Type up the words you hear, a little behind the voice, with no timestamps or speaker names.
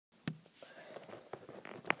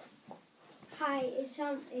Hi,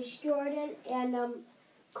 it's Jordan and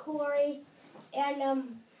Corey,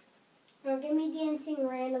 and we're gonna be dancing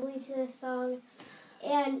randomly to this song,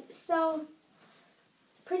 and so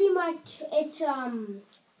pretty much it's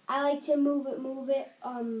I Like to Move It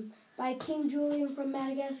by King Julian from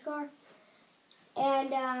Madagascar,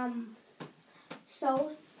 and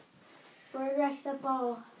so we're dressed up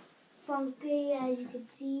all funky as you can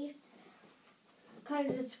see.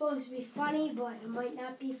 Because it's supposed to be funny, but it might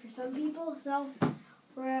not be for some people, so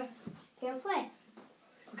we're gonna play.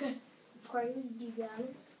 Okay. Corey, would you be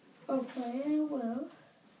honest? Okay, I will.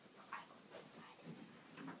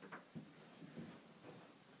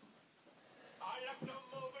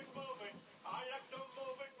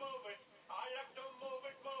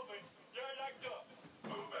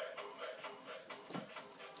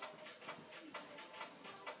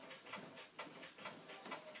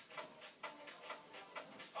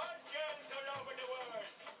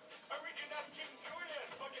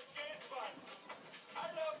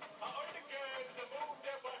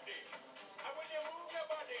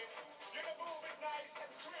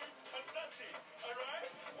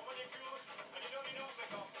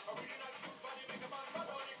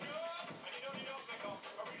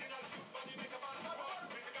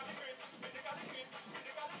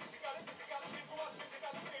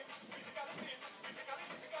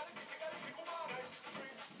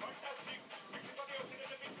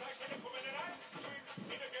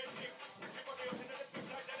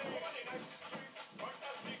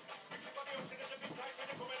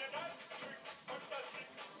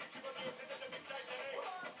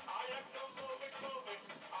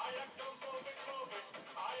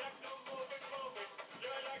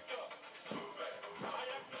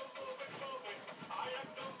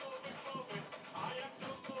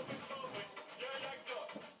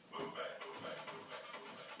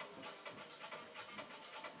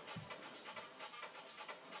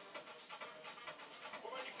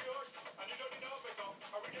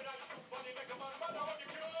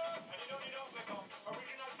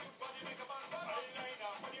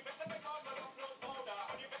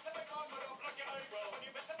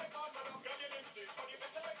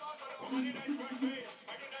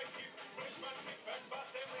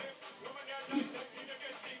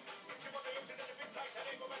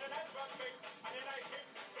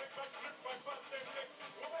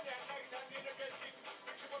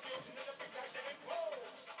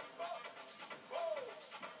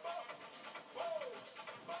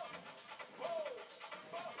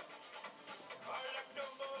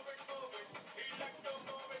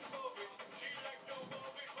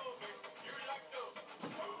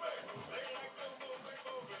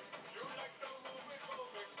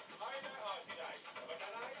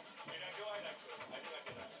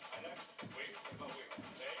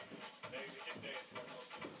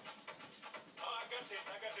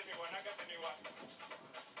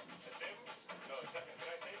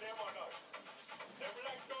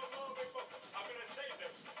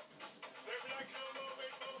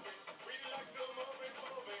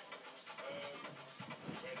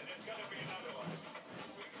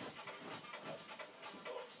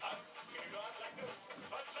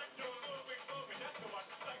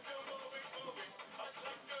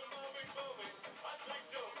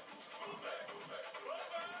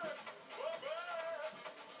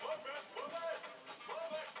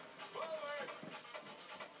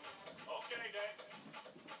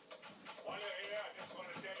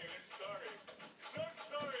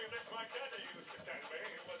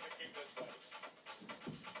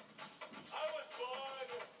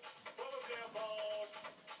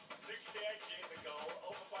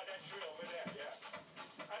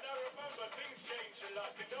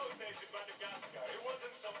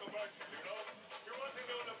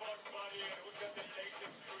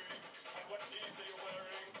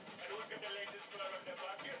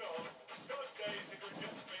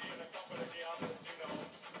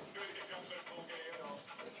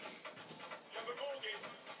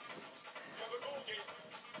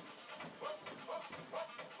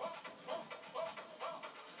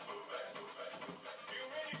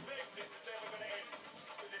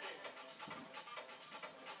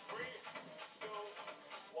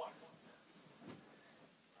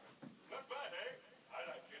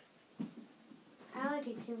 I like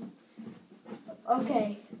it too.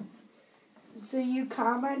 Okay. So you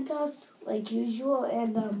comment us like usual,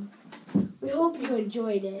 and we hope you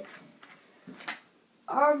enjoyed it.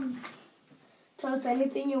 Tell us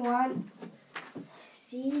anything you want.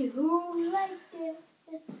 See who liked it.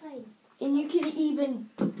 It's fine. And you can even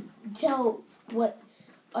tell what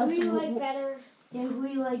us Who you like better? Yeah, who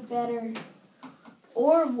you like better,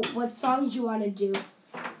 or what songs you want to do.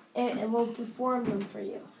 and we'll perform them for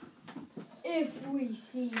you. If we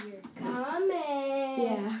see your comment.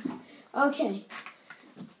 Yeah. Okay.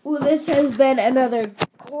 Well, this has been another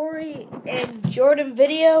Corey and Jordan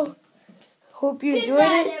video. Hope you enjoyed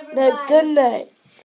night, it. everybody. Good night.